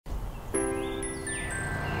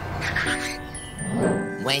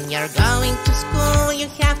When you're going to school, you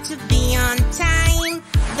have to be on time.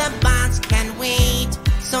 The bus can wait,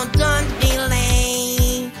 so don't be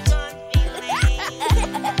late.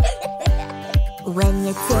 When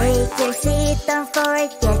you take your seat, don't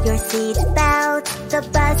forget your seat belt. The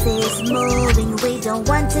bus is moving, we don't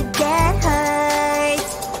want to get hurt.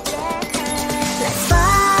 Let's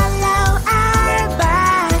follow our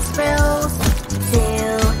bus rules to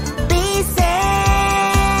be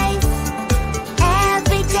safe.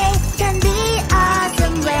 Every day can be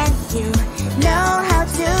awesome when you know how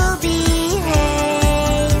to behave.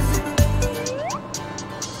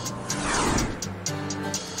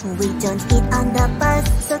 We don't eat on the bus,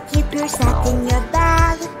 so keep your sack in your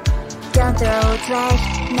bag. Don't throw trash,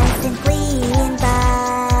 nice and clean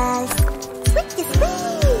bus. Squeaky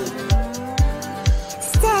squeak!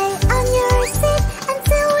 Stay on your seat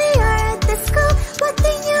until we are at the school.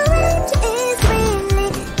 Walking around is really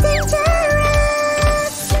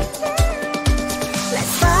dangerous.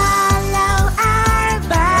 Let's follow our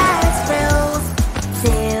bus rules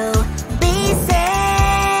to be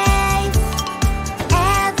safe.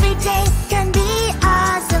 Every day can be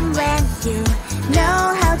awesome when you know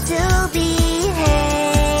how to behave.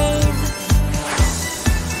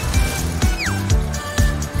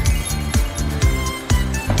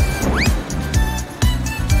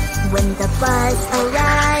 When the bus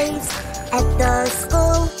arrives at the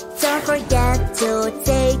school, don't forget to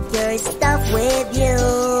take your stuff with you.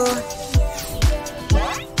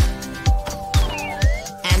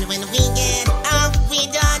 And when we get off, we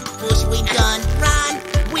don't push, we don't run.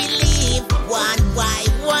 We leave one by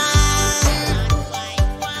one.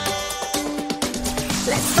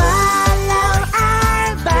 Let's follow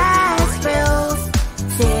our bus rules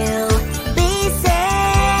to be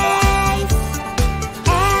safe.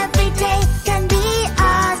 Every day can be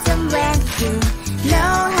awesome when you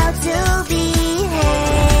know how to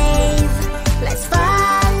behave. Let's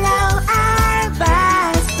follow our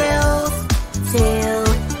bus rules to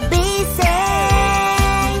be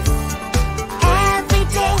safe. Every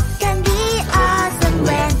day can be awesome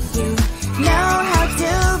when you know how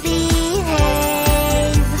to behave.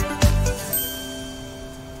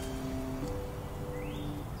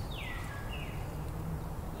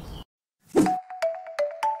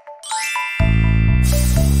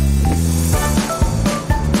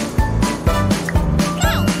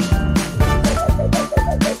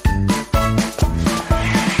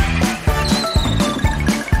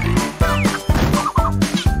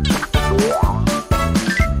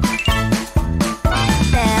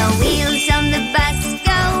 The wheels on the bus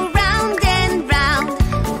go round and round,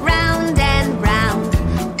 round and round,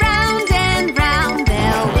 round and round. The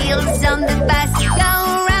wheels on the bus go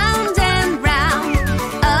round and round,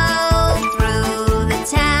 all through the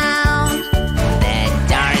town. The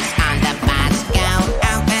doors on the bus go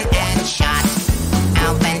open and shut,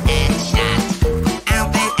 open and shut,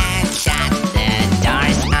 open and shut. The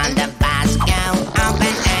doors on the bus go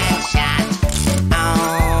open and shut,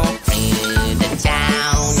 all through the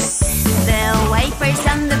town. The wipers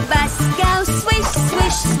on the bus go swish,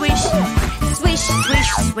 swish, swish, swish,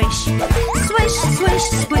 swish, swish, swish, swish,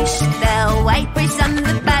 swish. The wipers on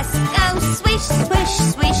the bus go swish, swish,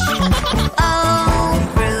 swish, all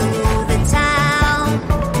through the town.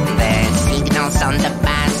 The signals on the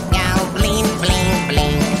bus go bling, bling,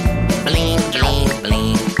 bling, bling, bling,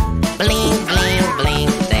 bling, bling, bling, bling.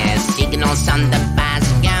 The signals on the bus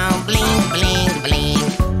go bling, bling, bling,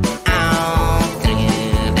 all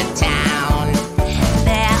through the town.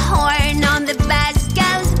 The horn on the bus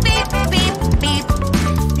goes beep, beep, beep,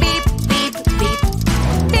 beep, beep, beep,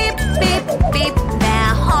 beep, beep, beep. The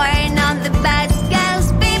horn on the bus goes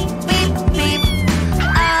beep, beep, beep,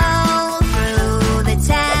 all through the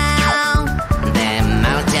town. The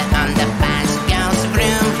motor on the bus goes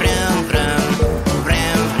vroom, vroom, vroom,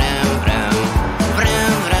 vroom, vroom, vroom,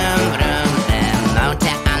 vroom, vroom, vroom. The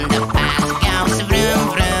motor on the bus goes vroom,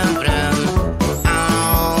 vroom, vroom,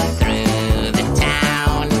 all through the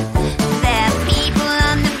town. The people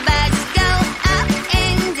on the bus go up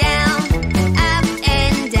and down, up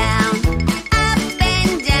and down, up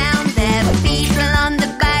and down. The people on the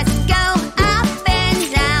bus go up and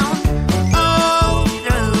down, all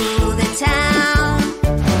through the town.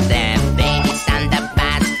 The babies on the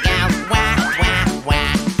bus go wah, wah,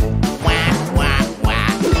 wah, wah, wah, wah,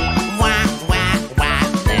 wah, wah, wah.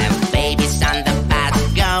 The babies on the bus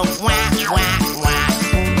go wah, wah, wah,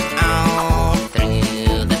 all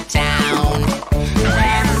through the town. The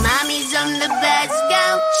mommies on the bus go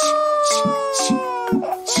shh, shh, shh,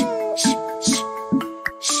 shh, shh, shh,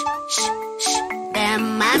 shh, shh. The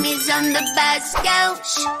mommies on the bus go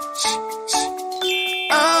shh, shh, shh,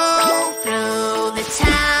 all through the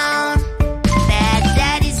town.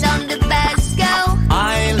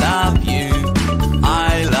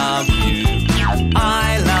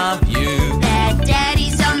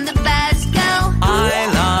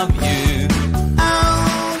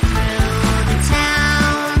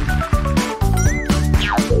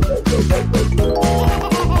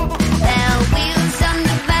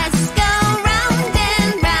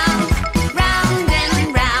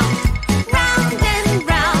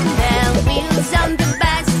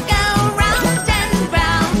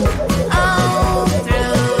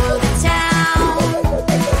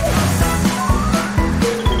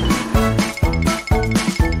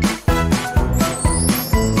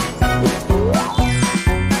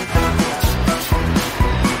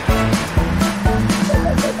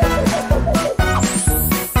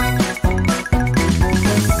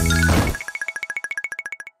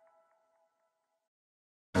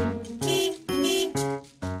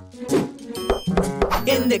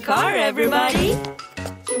 the car, everybody.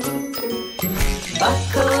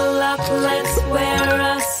 Buckle up, let's wear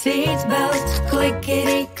a seatbelt.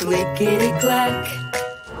 Clickety, clickety, clack.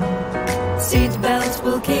 Seatbelt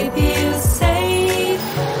will keep you safe.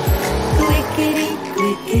 Clickety,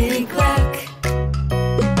 clickety, clack.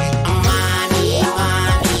 Mommy,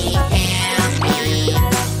 mommy, help me.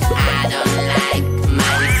 I don't like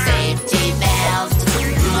my safety belt.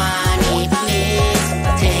 Mommy, please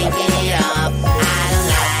take it off. I don't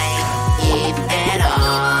like it at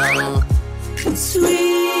all.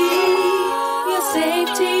 Sweet, your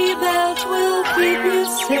safety belt will keep you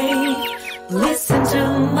safe. Listen to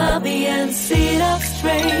mommy and sit up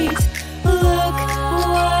straight. Look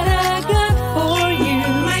what I got for you.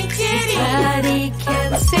 My kitty. Daddy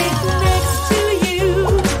can sit next to you.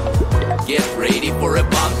 Get ready for a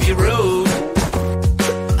bumpy road.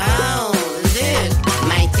 Oh, look,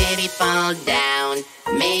 my teddy fall down.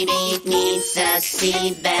 Maybe it needs a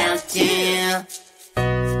seatbelt too.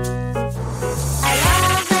 I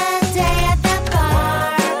love a day at the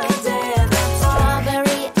park.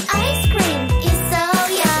 Strawberry ice cream is so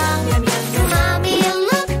yum. Mommy,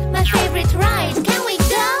 look, my favorite ride. Can we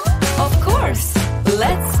go? Of course,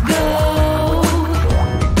 let's go.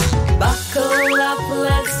 Buckle up,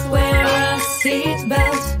 let's wear a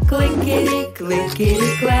seatbelt. Clickety, clickety,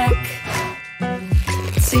 clack.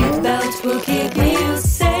 Seatbelt will keep you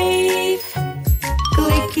safe.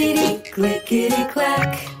 Clickety, clickety,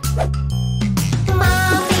 clack.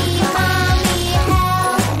 Mommy, mommy,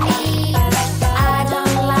 help me. I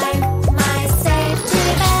don't like my safety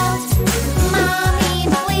belt. Mommy,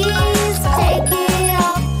 please take it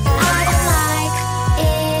off. I don't like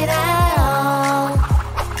it at all.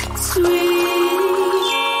 Sweet,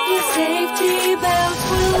 your safety belt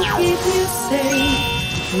will keep you safe.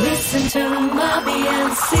 Listen to mommy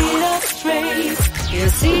and sit up straight. Your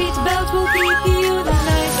seat belt will keep you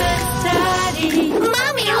nice and tidy.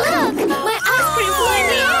 Mommy, look! My ice cream flew in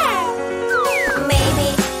the air! Maybe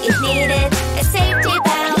it needed a safety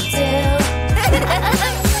belt too.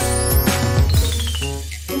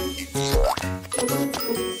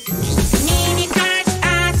 Mini cars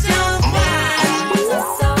are so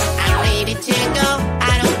fast. I'm ready to go. I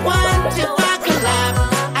don't want to buckle up.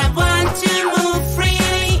 I want to move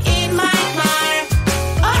freely in my car.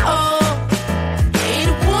 Uh-oh, it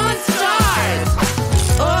won't start.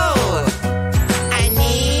 Oh, I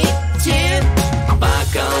need to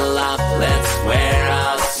Buckle up, let's wear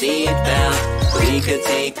our seatbelt.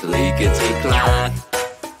 Clickety, clickety, clack.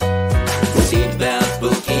 Seatbelt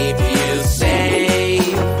will keep you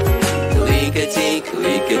safe. Clickety,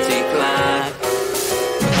 clickety, clack.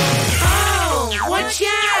 Oh, watch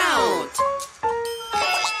out!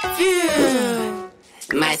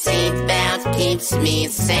 Phew. My seatbelt keeps me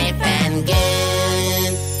safe and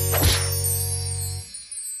good.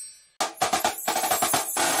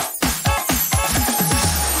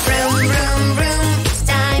 Vroom, vroom, vroom, it's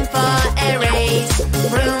time for a race.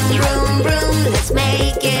 Vroom, vroom, vroom, let's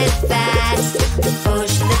make it fast.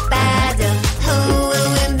 Push the pedal, who will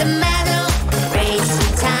win the medal?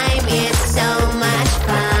 Racing time is so much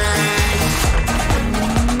fun.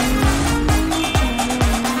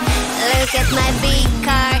 Look at my big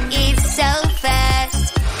car, it's so fast.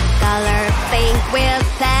 Color pink will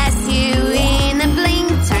pass you in a blink.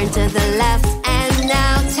 Turn to the left and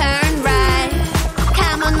now turn right.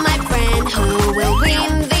 Come on, my friend, who will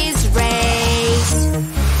win this race?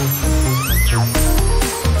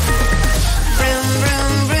 Vroom,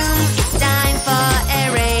 vroom, vroom, it's time for a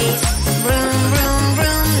race. Vroom, vroom,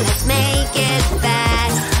 vroom, let's make it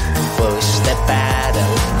fast. Push the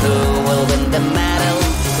pedal, who will win the medal?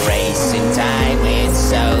 Racing time is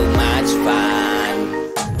so much fun.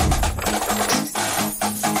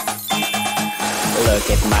 Look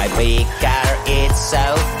at my big car, it's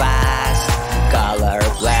so fast. Color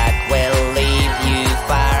black will leave you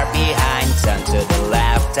far behind. Turn to the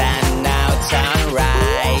left and now turn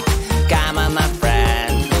right. Come on, my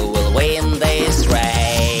friend, who will win this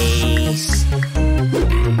race?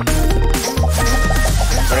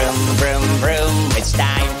 Vroom, vroom, vroom, it's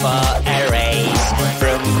time for a race.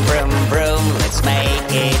 Vroom, vroom, vroom, let's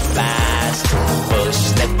make it fast. Push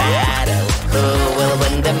the pedal, who will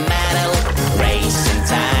win the medal? Racing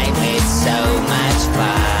time is so much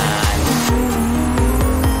fun.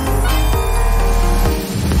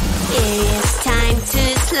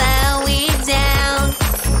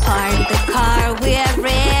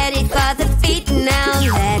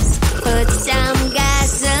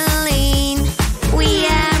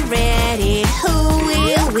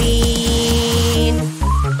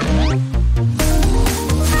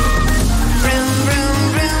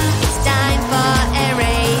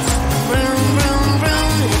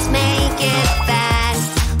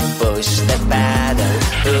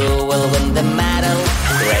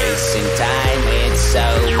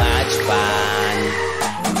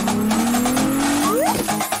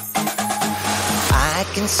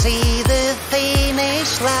 can see the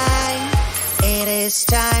finish line. It is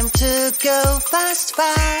time to go fast,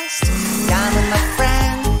 fast. Come on, my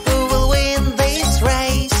friend, who will win this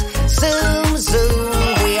race? Zoom, zoom,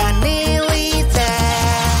 we are nearly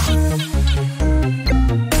there.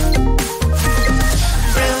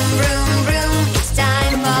 Vroom, vroom, vroom, it's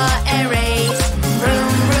time for a race.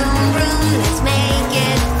 Vroom, vroom, vroom, let's make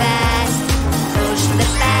it fast. Push the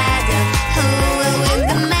pedal, who will win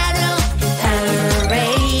the medal?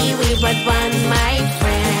 Hooray, we brought one, my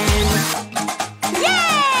friend. Yay!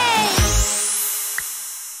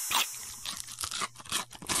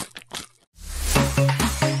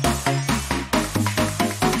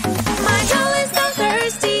 My doll is so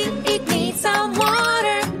thirsty, it needs some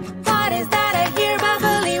water. What is that I hear?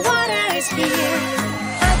 Bubbly water is here.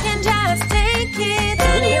 I can just take it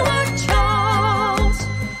and you watch out.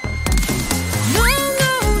 No,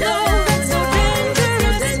 no, no, that's so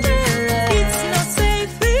dangerous. It's not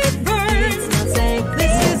safe, it burns.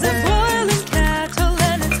 This is a boiling kettle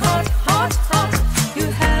and it's hot, hot, hot. You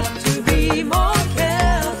have to be more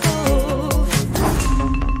careful.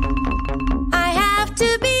 I have to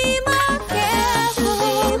be more careful.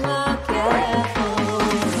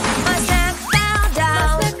 I sat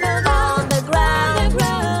down on the ground.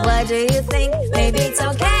 What do you think? Maybe it's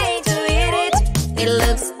okay to eat it. It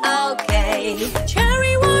looks okay.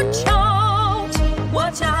 Cherry, watch out!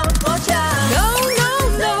 Watch out! Watch out! No, no,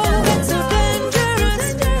 no! It's so dangerous.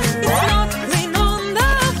 It's not clean on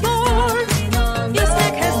the floor. Your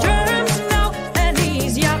snack has germs now, and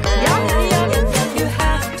he's yuck, yuck, yuck. You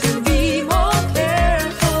have to be more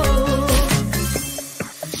careful.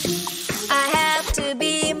 I have to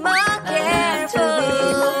be more careful.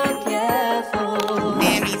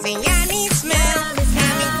 There is a yummy smell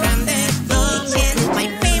coming from the kitchen. My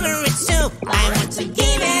favorite soup. I want to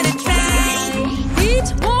give it a try. Eat,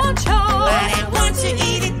 watch out! But I want to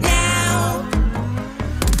eat it now.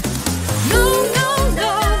 No, no, no,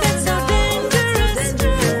 that's so dangerous.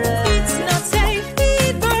 It's not safe,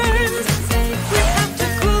 it burns. We have to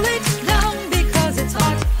cool it down because it's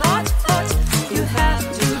hot, hot, hot. You have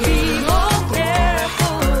to be more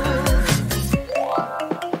careful.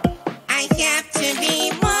 I have to be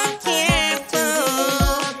more careful.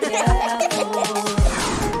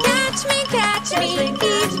 Catch me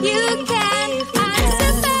if you can. I'm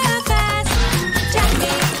super fast. Check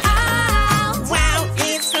me out. Wow,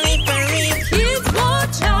 it's slippery. Kids,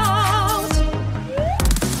 watch out.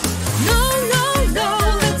 No, no, no,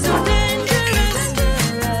 that's so dangerous.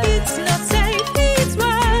 It's not safe, it's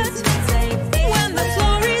wet. When the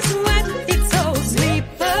floor is wet, it's so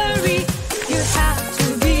slippery. You have to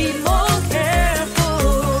be more careful.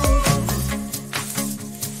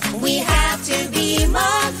 We have to be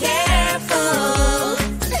more careful.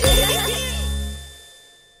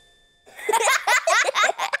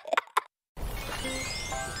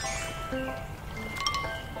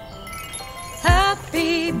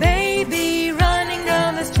 Happy baby running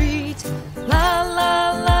down the street. La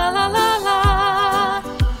la la la la la.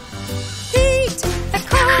 Heat, a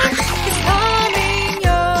car is coming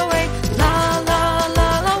your way. La la la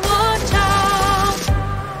la, watch out.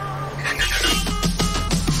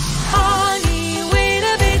 Honey, wait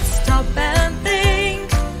a bit, stop and think.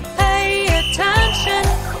 Pay attention,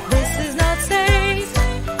 this is not safe.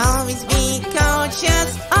 Always be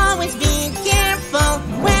cautious, always be careful.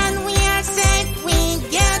 When we are safe, we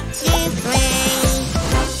get to play.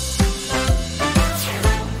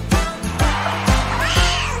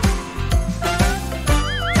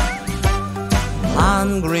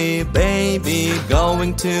 Hungry baby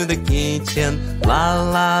going to the kitchen. La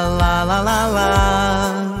la la la la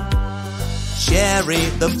la. Cherry,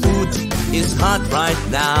 the food is hot right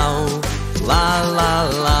now. La la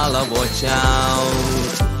la la, watch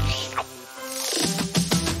out.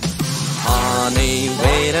 Honey,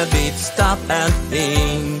 wait a bit, stop and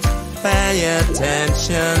think. Pay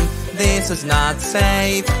attention, this is not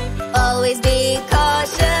safe. Always be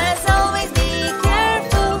cautious, always be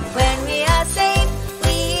careful. When we are safe,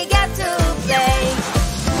 we get to play.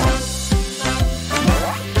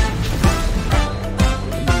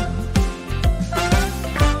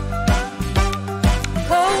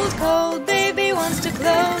 Cold, cold baby wants to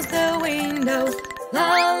close the window. La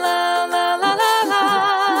la la la la la.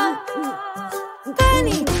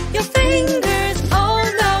 Penny, your fingers, oh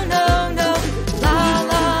no, no, no. La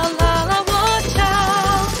la la la, watch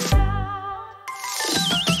out.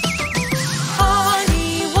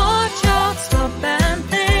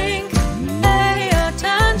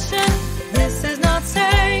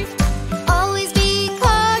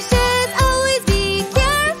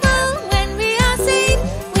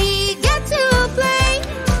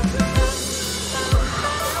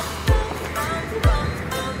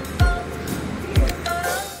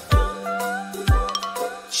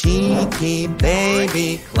 monkey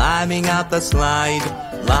baby climbing up the slide.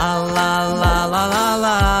 La la la la la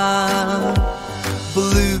la.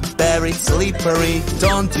 Blueberry slippery,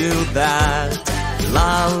 don't do that.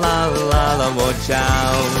 La la la la, watch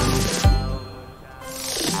out.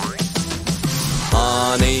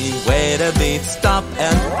 Honey, wait a bit, stop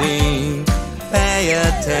and think. Pay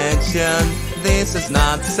attention, this is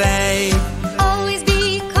not safe. Always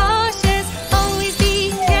be cautious, always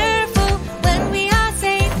be careful. When we are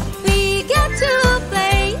safe, we get to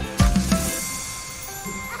play.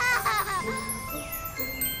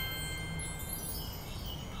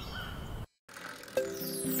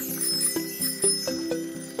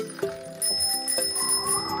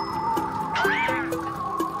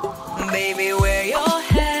 Baby, wear your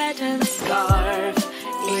hat and scarf.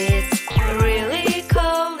 It's really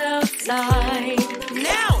cold outside.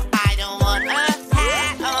 No, I don't want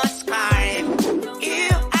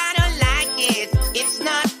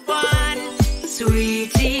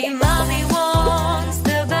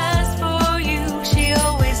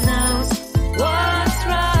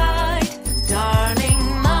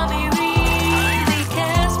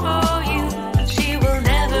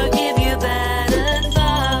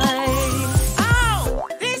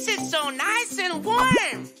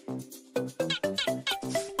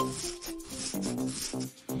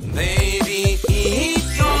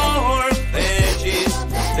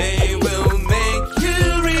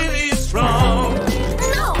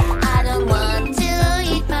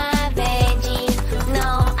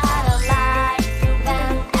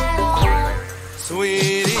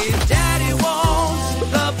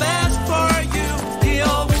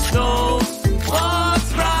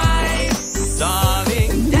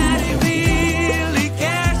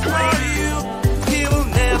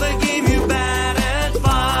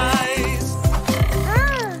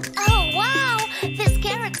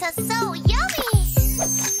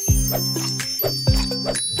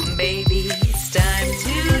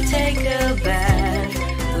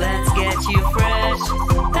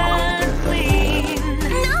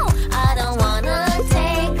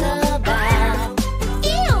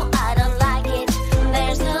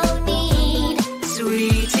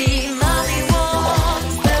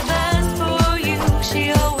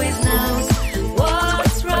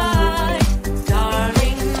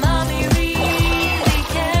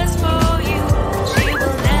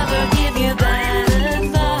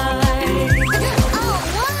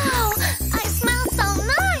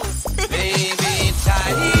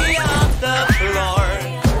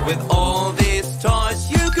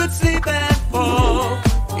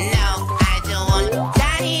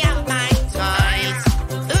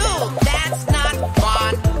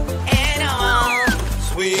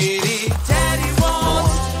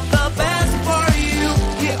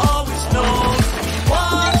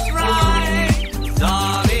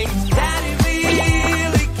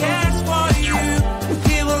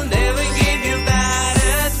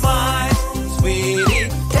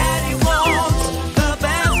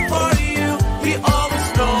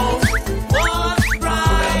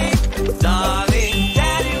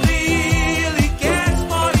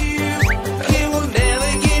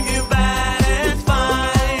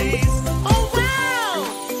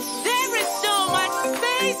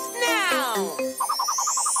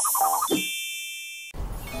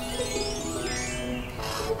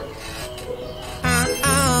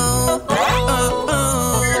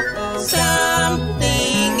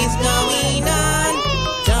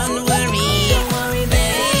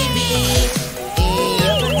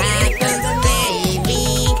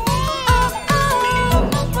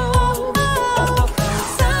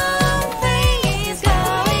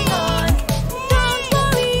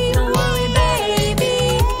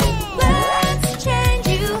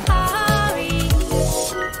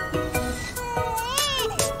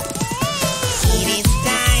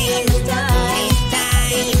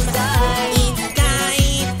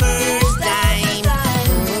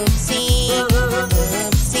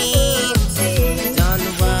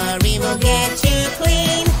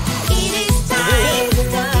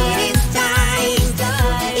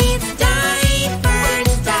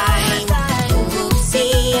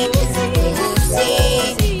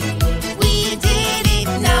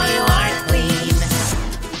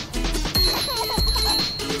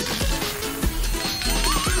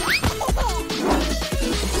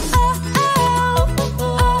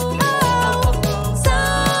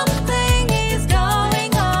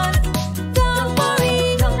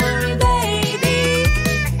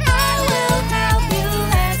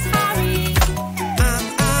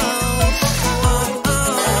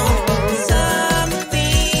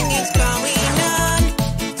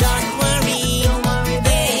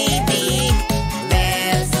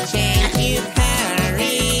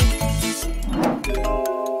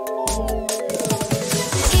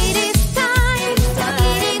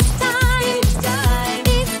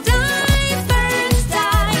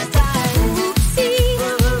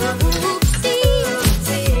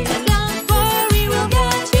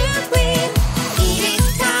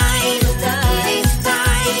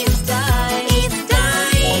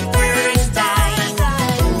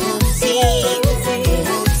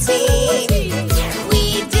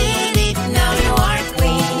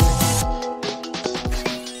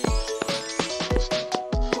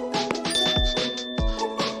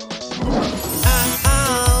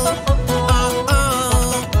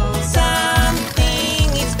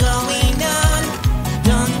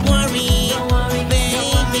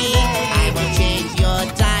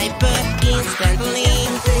instantly.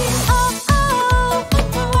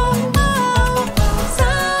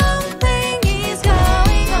 Something is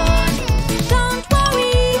going on. Don't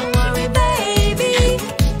worry, baby.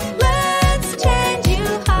 Let's change you,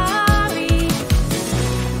 hurry.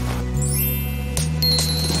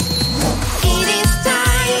 It is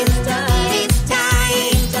time, it's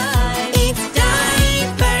diaper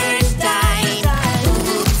time.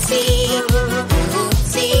 Oopsie,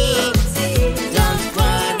 don't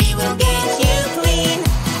worry, we'll get you clean.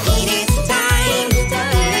 It is time, it's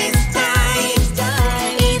diaper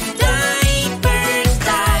time.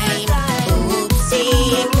 Oopsie,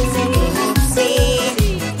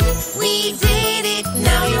 we did it,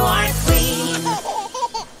 now you are clean.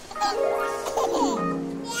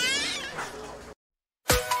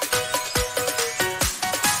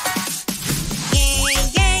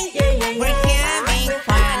 Yay, we're having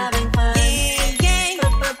fun. Yay,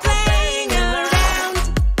 playing around.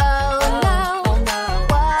 Oh no,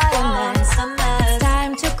 what a mess.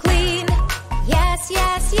 Time to clean. Yes.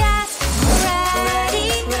 Ready,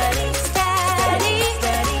 steady,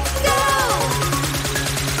 go.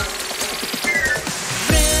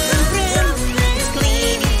 Vroom, it's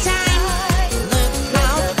cleaning time. Look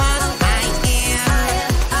how fast I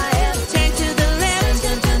am. Turn to the left,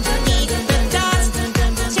 eat the dust.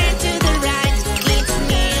 Turn to the right, it's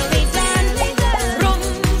nearly done. Vroom,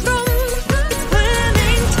 it's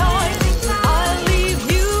cleaning time. I'll leave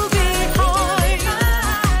you behind.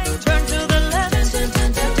 Turn to the left,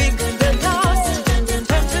 pick the dust.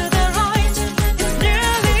 Turn to the right, it's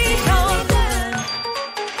nearly done.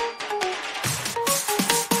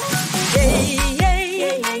 Yay,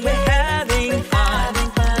 we're having fun.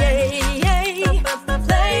 Yay,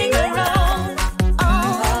 playing around. Oh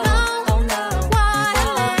no, what a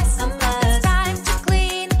mess. Time to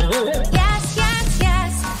clean. Yes,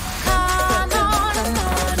 come on,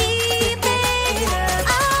 keep it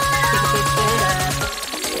up.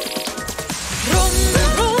 Vroom,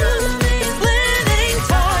 it's cleaning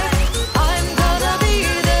time. I'm gonna be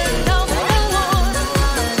the number one.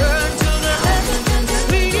 Turn to the left,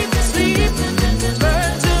 sweep. Turn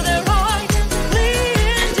to the right,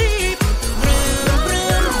 clean deep.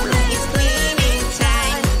 Vroom, it's cleaning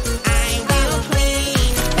time. I will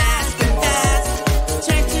clean fast.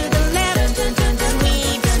 Turn to the left,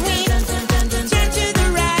 sweep. Turn to the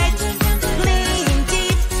right, clean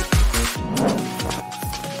deep.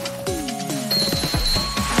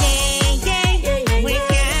 Yay, we're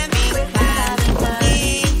having fun.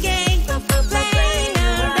 Yay, playing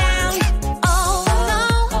around. Oh no,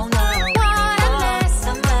 what a mess.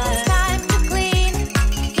 Time to clean.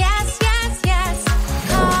 Yes,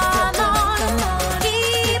 come on,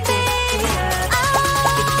 keep it up.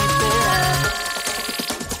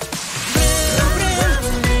 Vroom,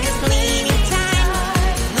 it's cleaning time.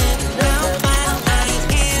 Look how fast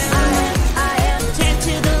I am. Turn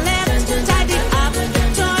to the left, tidy up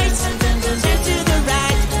toys. Turn to the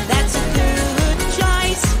right, that's a good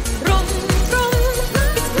choice. Vroom,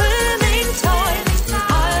 it's cleaning time.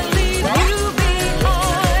 I'll leave you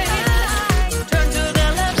behind. Turn to the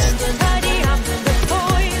left, tidy up the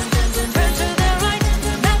toys. Turn to the right,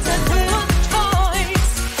 that's a good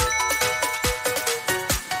choice.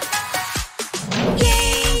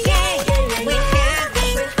 Yay, we're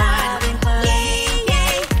having fun.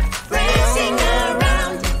 Yay, racing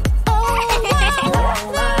around. Oh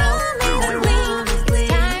wow, it's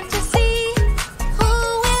time to see who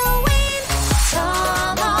will win.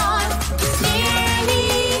 Come on, nearly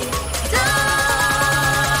done.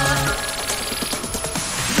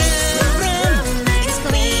 Vroom, it's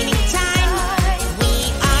cleaning time. We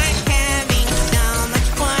are having so much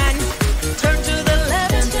fun. Turn to the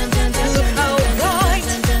left, look how right.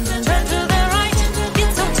 Turn to the right,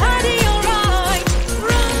 it's so tidy, alright.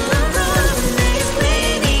 Vroom, it's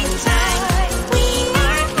cleaning time. We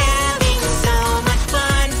are having so much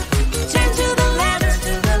fun. Turn to the left,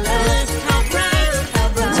 look how bright.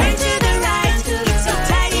 Turn to the right, it's so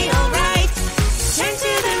tidy, alright. Turn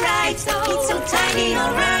to the right, it's so tidy,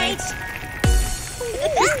 alright.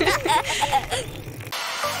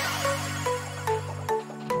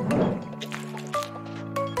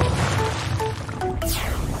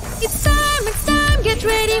 It's time, get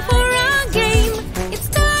ready for a game. It's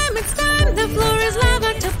time, the floor is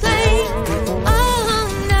lava to play. Oh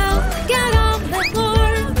no, get off the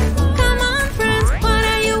floor. Come on friends, what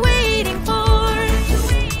are you waiting for?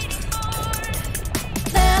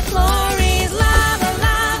 The floor is lava.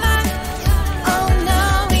 Oh no,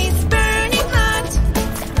 it's burning hot.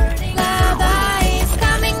 Lava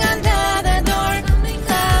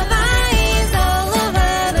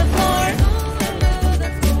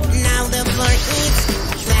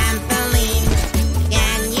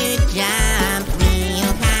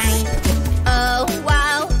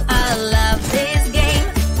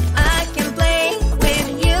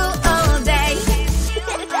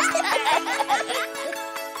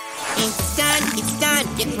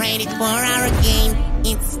time, get ready for our game.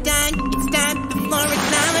 It's time, the floor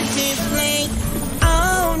is lava to play.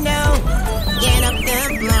 Oh no, get off the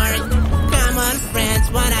floor. Come on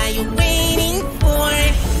friends, what are you waiting for?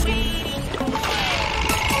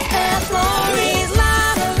 The floor is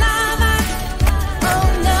lava, lava. Oh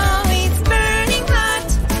no, it's burning hot.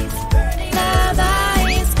 Lava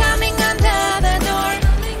is coming under the door.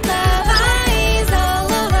 Lava is all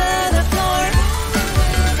over the floor.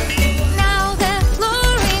 Now the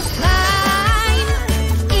floor is mine.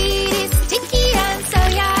 It is sticky and so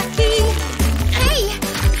yucky. Hey,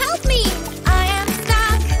 help me! I am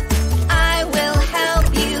stuck. I will help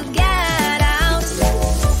you get out.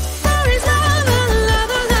 Floor is lava,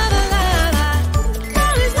 lava, lava, lava.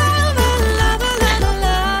 Floor is lava, lava, lava,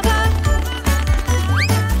 lava.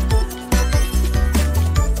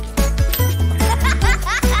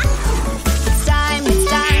 It's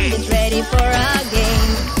time, get ready for a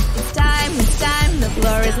game. It's time, the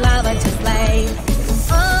floor is lava to play.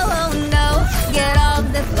 Oh no, get off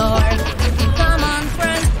the floor. Come on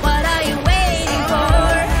friends, what are you waiting for?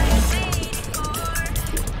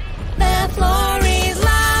 The floor is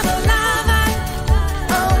lava, lava.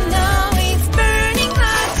 Oh no, it's burning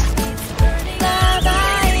hot. Lava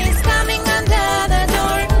is coming under the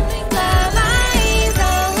door. Lava is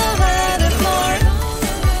all over the floor.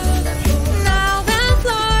 Now the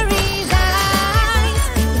floor is ice.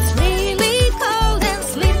 It's really cold and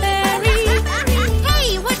slippery. Hey,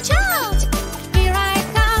 watch out! Here I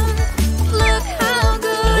come. Look how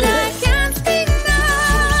good I can speak now.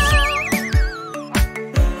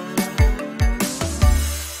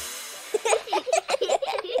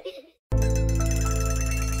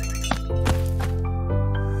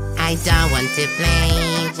 I don't want to play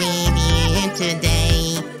with you today.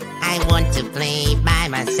 I want to play by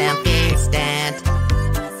myself instead.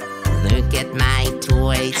 Look at my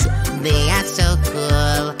toys, they are so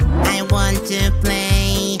cool. I want to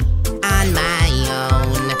play on my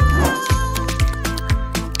own.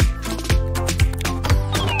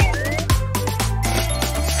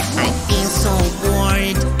 I feel so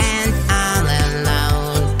bored and all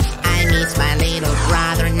alone. I miss my little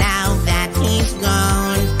brother now that he's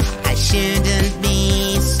gone. I shouldn't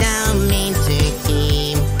be so mean to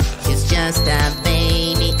him. He's just a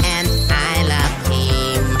baby and I love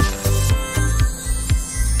him.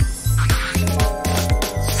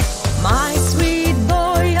 My sweet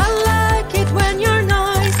boy, I like it when you're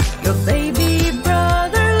nice. Your baby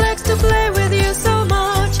brother likes to play with you so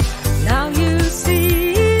much. Now you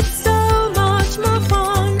see it's so much more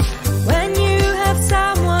fun when you have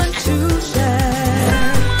someone to share.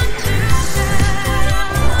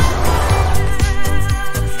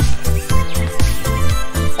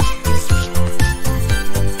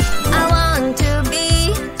 I want to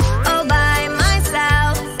be all by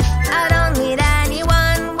myself. I don't need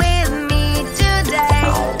anyone with me today.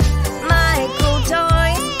 My cool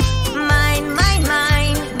toys, mine, mine,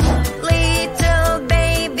 mine. Little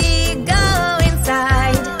baby, go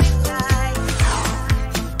inside.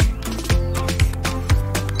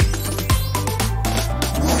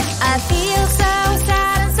 I feel so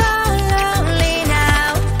sad and so lonely now.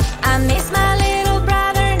 I miss my little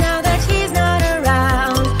brother now that he's not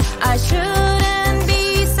around. I shouldn't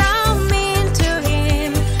be so mean to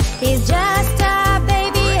him. He's just a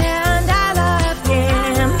baby and I love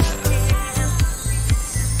him.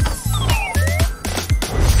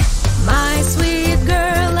 My sweet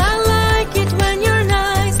girl, I like it when you're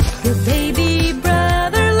nice. Your baby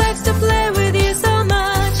brother likes to play with you so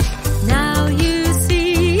much. Now you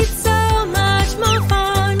see it's so much more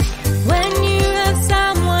fun when you have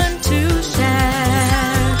someone to share.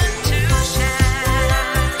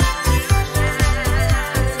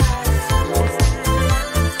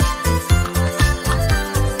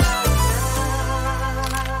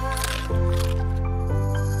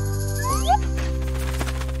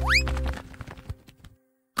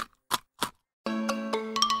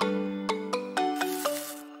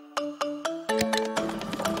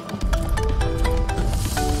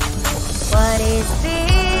 What is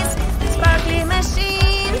this sparkly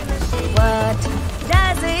machine? What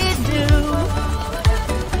does it do?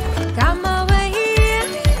 Come over here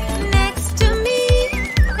next to me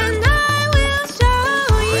and I will show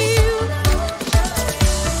you.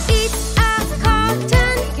 It's a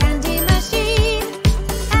cotton candy machine.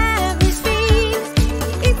 Every spin,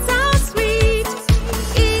 it's so sweet.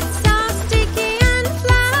 It's so sticky and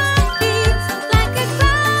fluffy, like a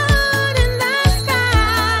cloud in the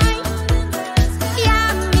sky.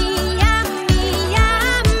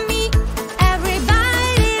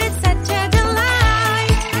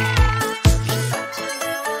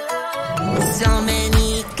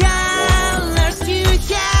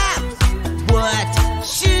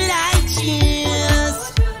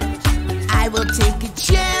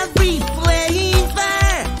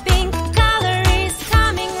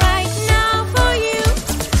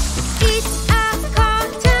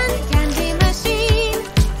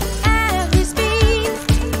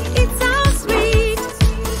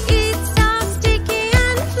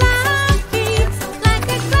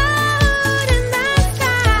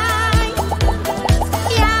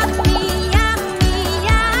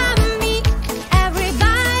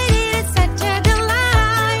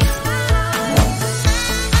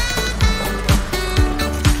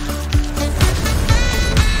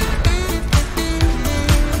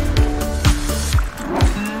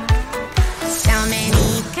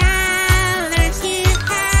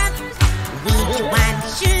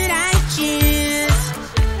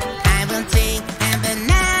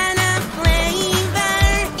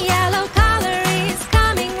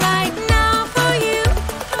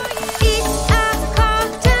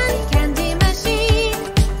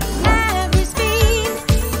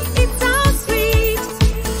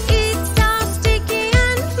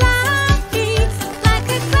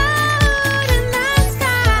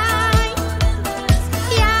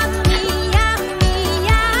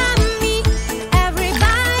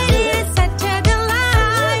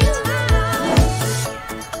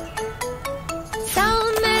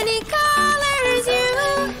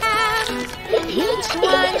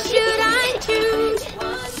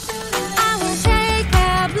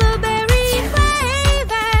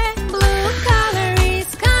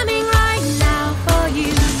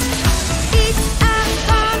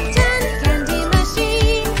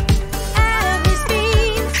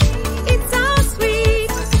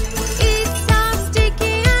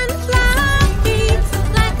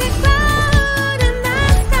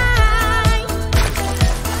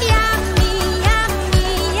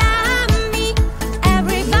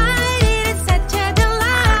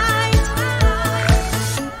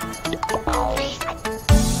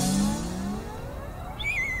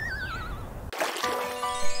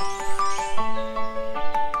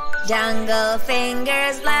 Jungle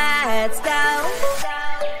fingers, let's go.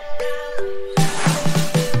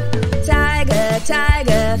 Tiger,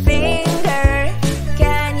 tiger finger,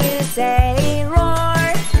 can you say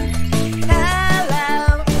roar?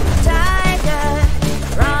 Hello, tiger,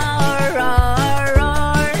 roar, roar,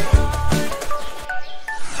 roar.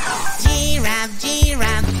 Giraffe,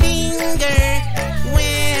 giraffe finger,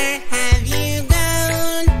 where have you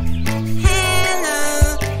gone? Hello,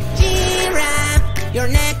 giraffe, your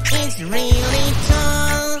neck is really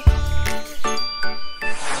tall.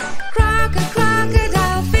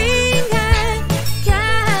 Crocodile finger,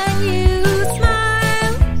 can you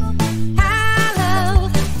smile? Hello,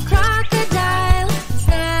 crocodile,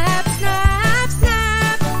 snap, snap,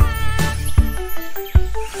 snap.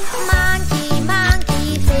 Monkey, monkey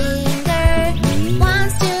finger,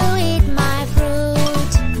 wants to eat my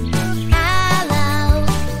fruit. Hello,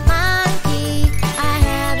 monkey, I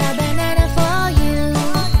have a banana for you.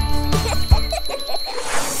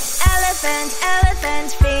 Elephant, elephant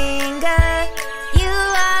finger, you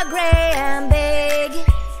are gray and big.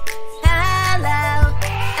 Hello,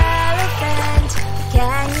 elephant,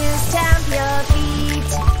 can you stamp your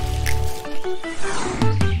feet?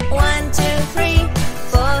 1, 2, 3,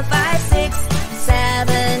 4, 5, 6,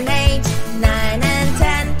 7, 8, 9, and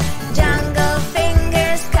 10. Jungle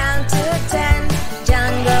fingers, count to 10.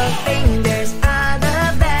 Jungle fingers are the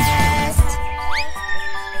best.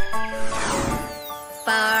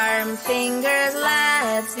 Farm fingers,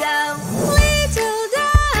 let's go. Little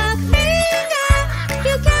duck finger,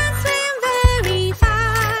 you can swim very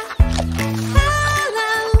far.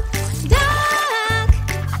 Hello, duck,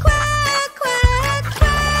 quack, quack,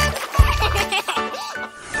 quack.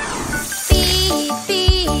 Big,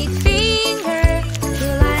 big finger, you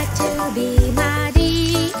like to be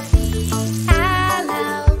muddy. Hello,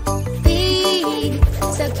 big,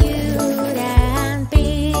 so cute and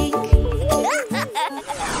pink.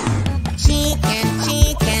 Chicken,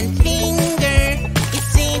 chicken finger is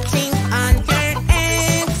sitting on your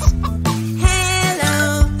eggs. Hello,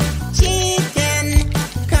 chicken,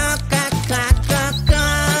 cock, cock, cock, cock,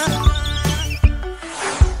 cock.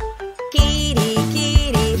 Kitty,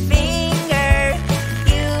 kitty finger,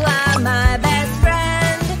 you are my best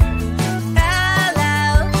friend. Hello,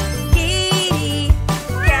 kitty,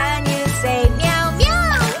 can you say meow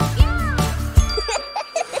meow?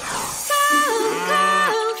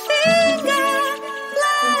 Cow finger,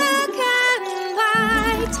 black and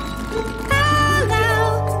white. Hello,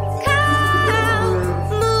 cow,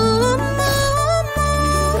 moo moo moo.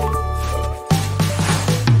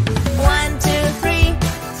 1, 2, 3,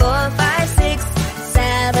 4, 5, 6,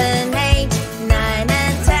 7, 8, 9,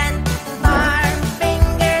 and 10. Farm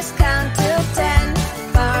fingers, count to 10.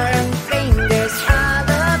 Farm fingers are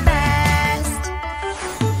the best.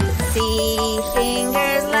 Sea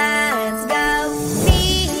fingers, let's go.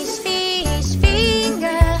 Fish, fish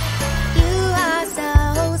finger, you are so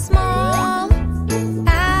small.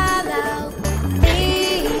 Hello,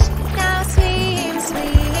 fish, now swim,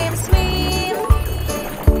 swim, swim.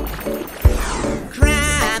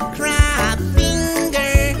 Crab, crab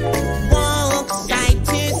finger, walk side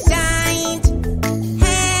to side.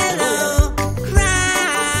 Hello,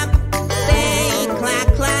 crab, say clack,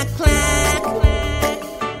 clack, clack.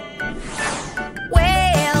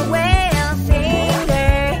 Whale, whale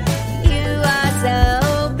finger, you are so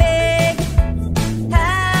big.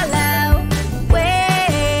 Hello,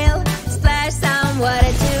 whale, splash some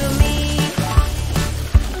water to me.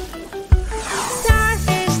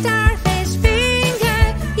 Starfish, starfish finger,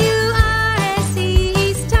 you are a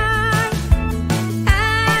sea star.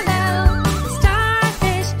 Hello,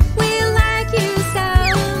 starfish, we like you so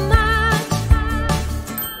much.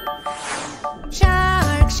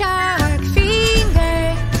 Shark, shark finger,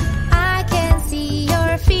 I can see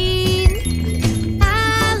your fin.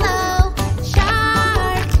 Hello,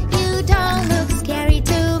 shark, you don't look scary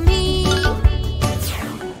to me.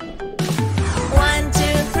 1, 2,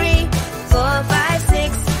 3, 4, 5,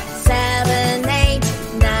 6, 7, 8,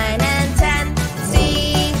 9, and 10.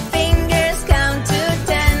 Sea fingers, count to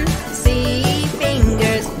 10. Sea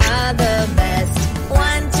fingers are the best.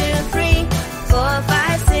 1, 2, 3, 4,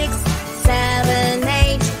 5, 6, 7,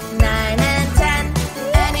 8, 9, and 10.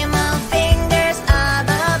 Animal fingers are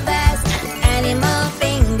the best. Animal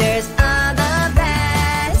fingers are the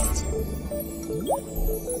best.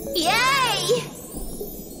 Yay!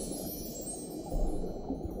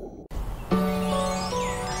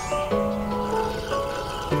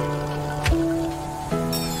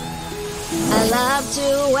 I love to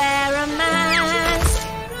wear a mask.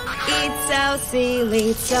 It's so silly,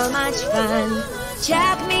 it's so much fun.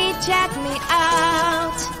 Check me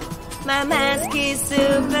out. my mask is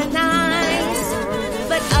super nice.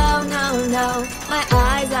 But oh no, no, my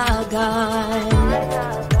eyes are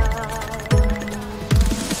gone.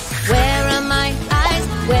 Where are my eyes?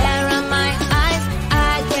 Where are my eyes?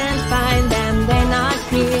 I can't find them, they're not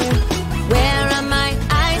here. Where are my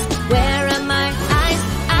eyes? Where are my eyes?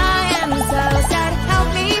 I am so sad, help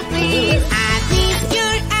me please. Are these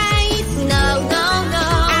your eyes? No, no, no.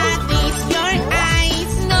 Are these your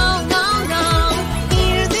eyes? No, no, no.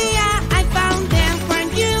 Here they are, I found them for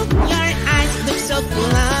you. Your eyes look so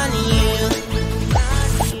cool on you.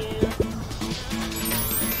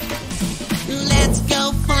 Let's go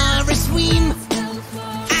for a swim.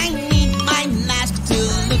 I need my mask to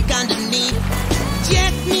look underneath.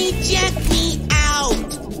 Check me out.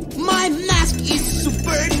 My mask is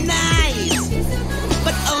super nice.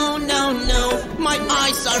 But oh no, no, my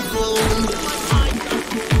eyes are full.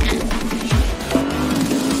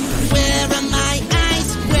 Where are my eyes?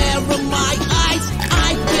 Where are my eyes?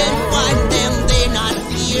 I can't find them, they're not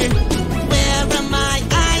here. Where are my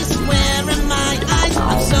eyes? Where are my eyes?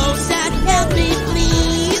 I'm so sad, help me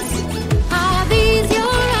please. Are these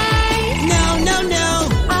your eyes? No, no, no.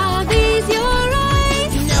 Are these your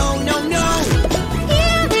eyes? No, no, no.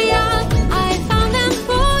 Here they are, I found them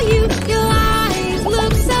for you. Your eyes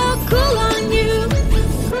look so cool on you.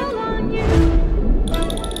 Cool on you.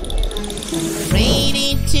 Ready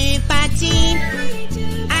to party.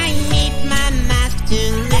 I need my mask to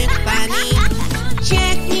look funny.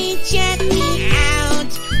 Check me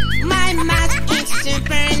out. My mask is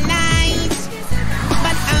super nice.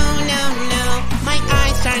 But oh no, no, my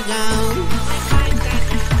eyes are gone.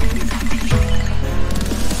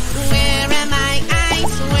 Where are my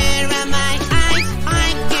eyes? Where are my eyes? I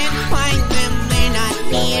can't find them, they're not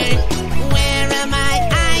here. Where are my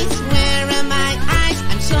eyes? Where are my eyes?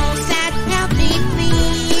 I'm so sad, help me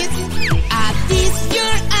please. Are these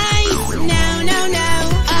your eyes? No, no, no.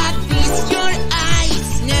 Are these your eyes?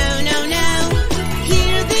 No, no, no.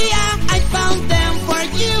 Here they are, I found them for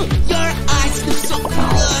you. Your eyes look so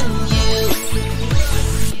cool on you.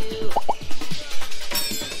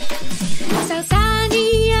 So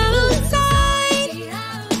sunny outside.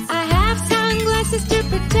 I have sunglasses to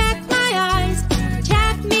protect my eyes.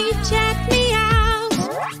 Check me out.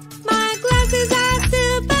 My glasses are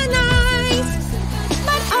super nice.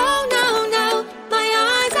 But oh no, no, my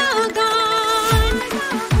eyes are gone.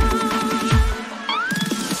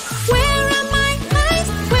 Where are my eyes?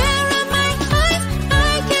 Where are my eyes?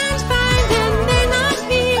 I can't find them, they're not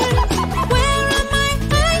here. Where are my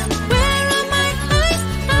eyes? Where are my eyes?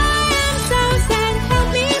 I am so sad, help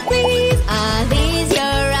me please. Are these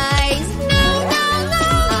your eyes? No, no, no.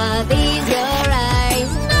 Are these your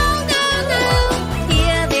eyes? No, no, no.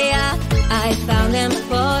 Here they are, I found them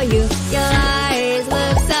for you. Your eyes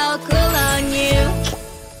look so cool on you.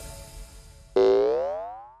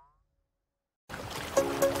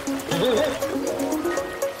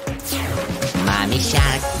 Mommy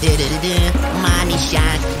shark, do-do-do-do. Mommy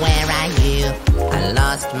shark, where are you? I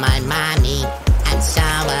lost my mommy, I'm so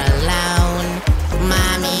alone.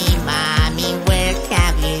 Mommy, mommy, where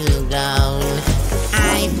have you gone?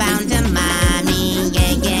 I found a mommy,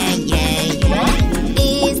 yeah, yeah, yeah.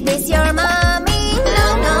 Is this your mommy? No,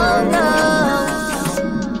 no, no.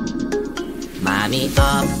 Mommy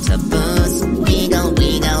octopus, wiggle,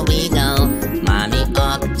 wiggle, wiggle. Mommy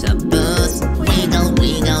octopus, wiggle,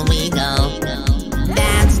 wiggle, wiggle.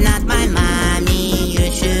 That's not my mommy,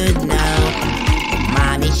 you should know.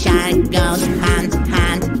 Mommy shark goes hunt,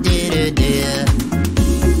 hunt, do-do-do.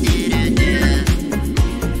 Do-do-do.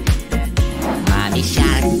 Mommy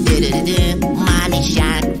shark, do-do-do. Mommy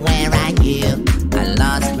shark, where are you? I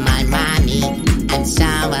lost my mommy, I'm so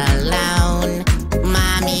alone.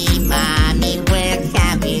 Mommy, mommy, where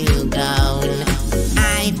have you gone?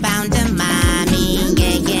 I found a mommy,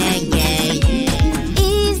 yeah, yeah, yeah.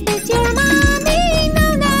 Is this your mommy? No,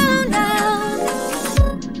 no, no.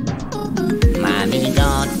 Mommy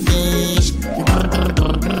got fish.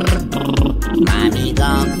 Mommy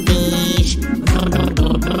got fish.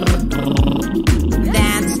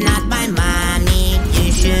 That's not my mommy,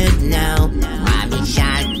 you should know. Mommy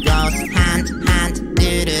shark goes hunt, hunt,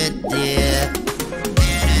 do-do-do.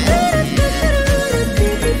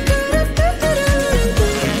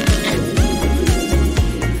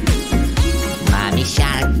 Mommy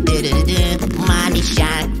shark, do-do-do. Mommy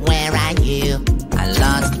shark, where are you? I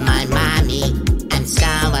lost my mommy, I'm so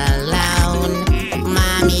alone.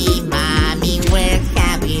 Mommy, mommy, where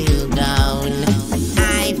have you gone?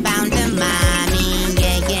 I found a mommy,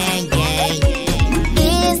 yeah, yeah,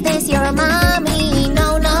 yeah. Is this your mommy?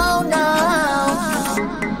 No, no, no.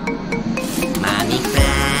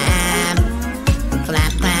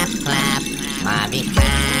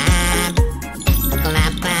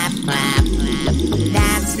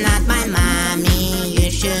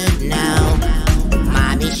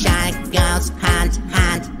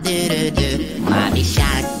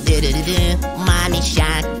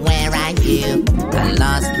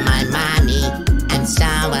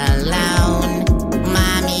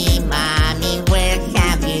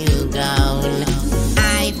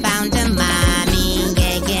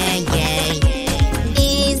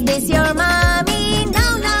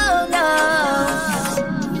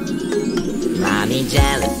 Mommy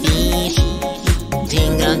jellyfish,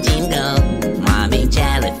 jingle jingle. Mommy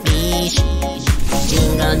jellyfish,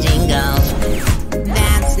 jingle jingle.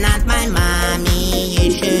 That's not my mommy,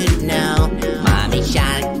 you should know. Mommy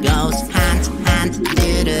shark goes hunt, hunt,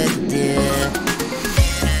 do do do.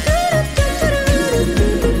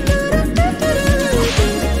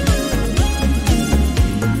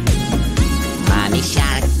 Mommy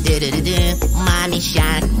shark, do do do do. Mommy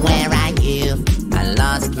shark, where are you? I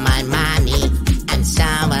lost my mommy, I'm so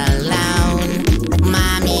alone.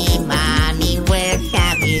 Mommy, mommy, where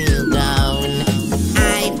have you gone?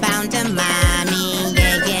 I found a mommy,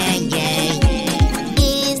 yeah, yeah, yeah.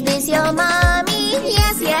 Is this your mommy?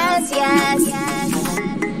 Yes, yes, yes.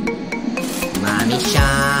 Mommy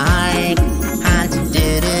shark, hunt, do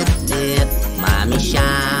do do. Mommy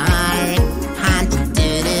shark, hunt, do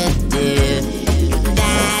do do.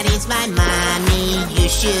 That is my mommy, you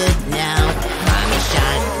should know. Mommy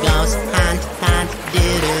shark goes hunt, hunt, do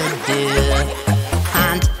do do.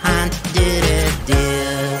 Hunt, hunt, do do do.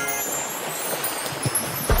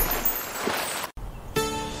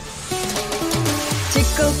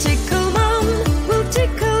 Tickle, tickle, mom will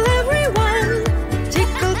tickle everyone.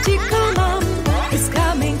 Tickle, tickle, mom is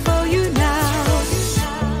coming for you now.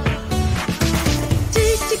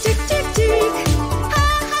 Tick, tick, tick, tick, tick. Ha,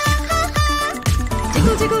 ha, ha, ha.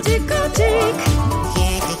 Tickle, tickle, tickle, tick.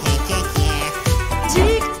 Yeah, yeah, yeah, yeah, yeah.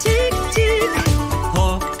 Tick, tick, tick. Ho,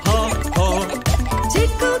 ho, ho.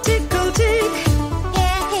 Tickle, tickle, tick.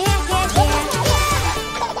 Yeah, yeah, yeah, yeah.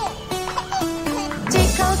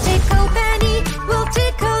 Tickle, tickle, Benny will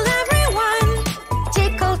tickle everyone.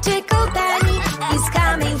 Tickle, tickle, Benny is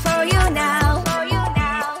coming for you now.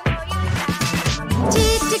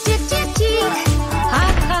 Tick, tick, tick, tick, tick. Ha,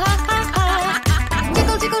 ha, ha, ha.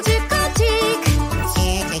 Tickle, tickle, tickle, tick.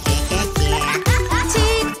 Yeah, yeah, yeah, yeah, yeah.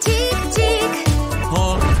 Tick, tick, tick. Ho,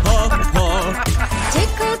 ho, ho.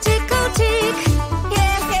 Tickle, tickle, tick.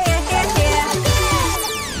 Yeah, yeah, yeah, yeah.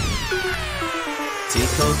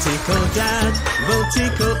 Tickle, tickle, dad will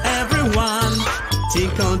tickle everyone.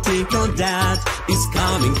 Tickle, tickle, dad is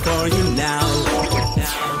coming for you now.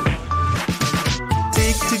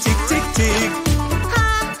 Tick, tick, tick, tick, tick. Ha,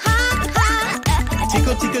 ha, ha.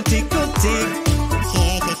 Tickle, tickle, tickle, tick.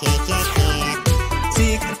 Yeah, yeah, yeah, yeah, yeah.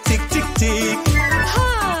 Tick, tick, tick, tick. Ha,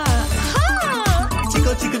 ha.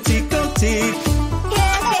 Tickle, tickle, tickle, tick.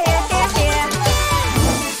 Yeah, yeah, yeah, yeah.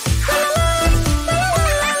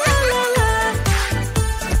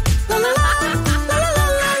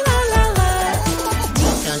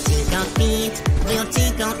 Tickle, tickle, feet will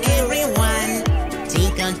tickle everyone.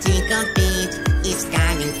 Tickle, tickle, feet is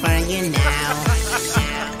coming for you now.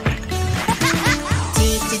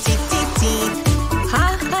 Tick, tick, tick, tick, tick. Ha,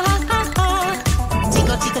 ha, ha, ha.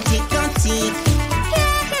 Tickle, tickle, tickle, tick.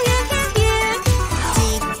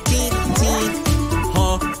 Tick, tick, tick. Ho,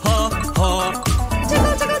 ho, ho.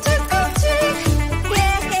 Tickle, tickle, tickle, tick.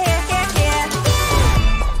 Yeah, yeah, yeah, yeah.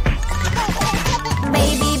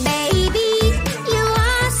 Baby, baby, you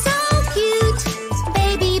are so cute.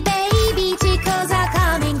 Baby, baby, tickles are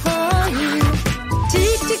coming for you.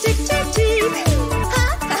 Tick, tick, tick, tick, tick. Ha,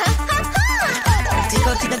 ha, ha, ha.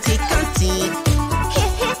 Tickle, tickle, tickle, tick.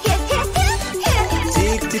 Yeah, yeah, yeah, yeah, yeah.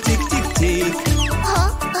 Tick, tick, tick, tick, tick. Ha,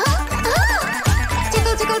 ha, ha.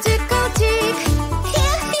 Tickle, tickle, tickle, tick.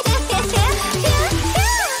 Yeah, yeah, yeah, yeah, yeah.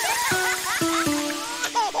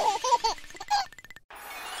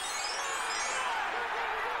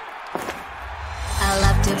 I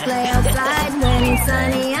love to play outside when it's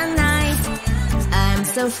sunny at night. I'm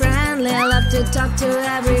so friendly, I love to talk to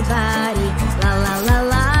everybody. La la la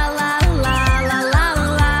la la la la la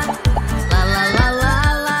la. La la la la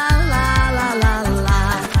la la la la la.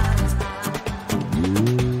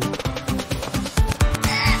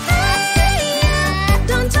 Hey,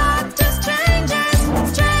 don't talk to strangers.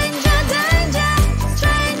 Stranger danger,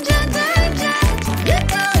 stranger danger. You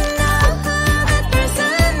don't know who that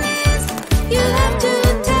person is. You have to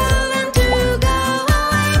tell them to go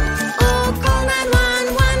away. Oh, call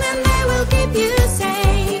 911 and they will keep you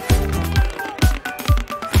safe.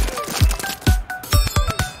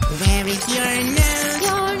 Where is your nose?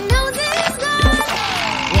 Your nose is gone.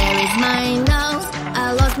 Where is my nose? I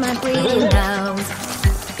lost my pretty nose.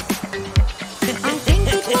 I think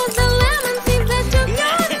it was the lemon seeds that took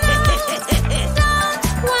your nose. Don't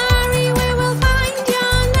worry, we will find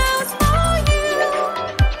your nose for you.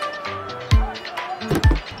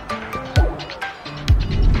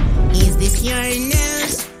 Is this your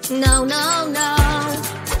nose? No, no, no.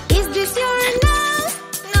 Is this your nose?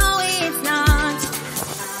 No, it's not.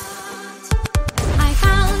 I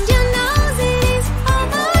found your noses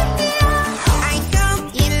over here. I hope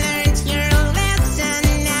you learned your lesson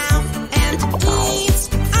now. And do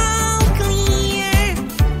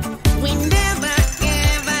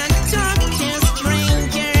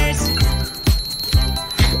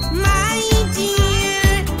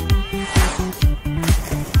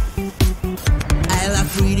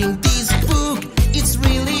reading this book, it's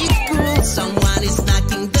really cool. Someone is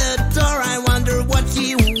knocking the door, I wonder what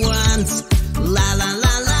he wants. La la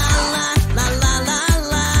la la la, la la la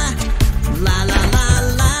la, la la la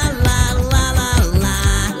la la la la la.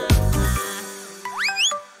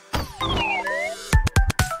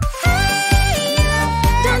 Hey you,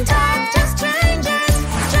 don't talk to strangers.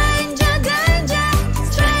 Stranger danger,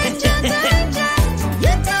 stranger danger.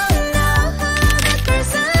 You don't know who that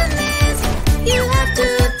person is. You have to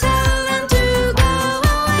tell them to go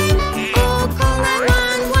away. Oh, call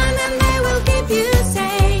 911 and they will keep you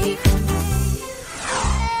safe.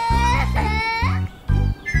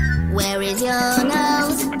 Where is your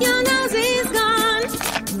nose? Your nose is gone.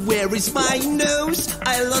 Where is my nose?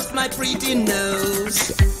 I lost my pretty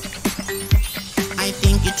nose. I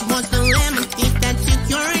think it was the lemon thief that took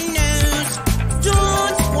your nose.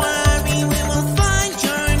 Don't worry, we will find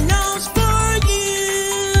your nose for you.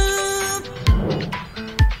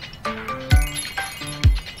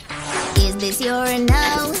 Is this your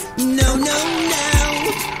nose? No, no, no.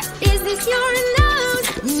 Is this your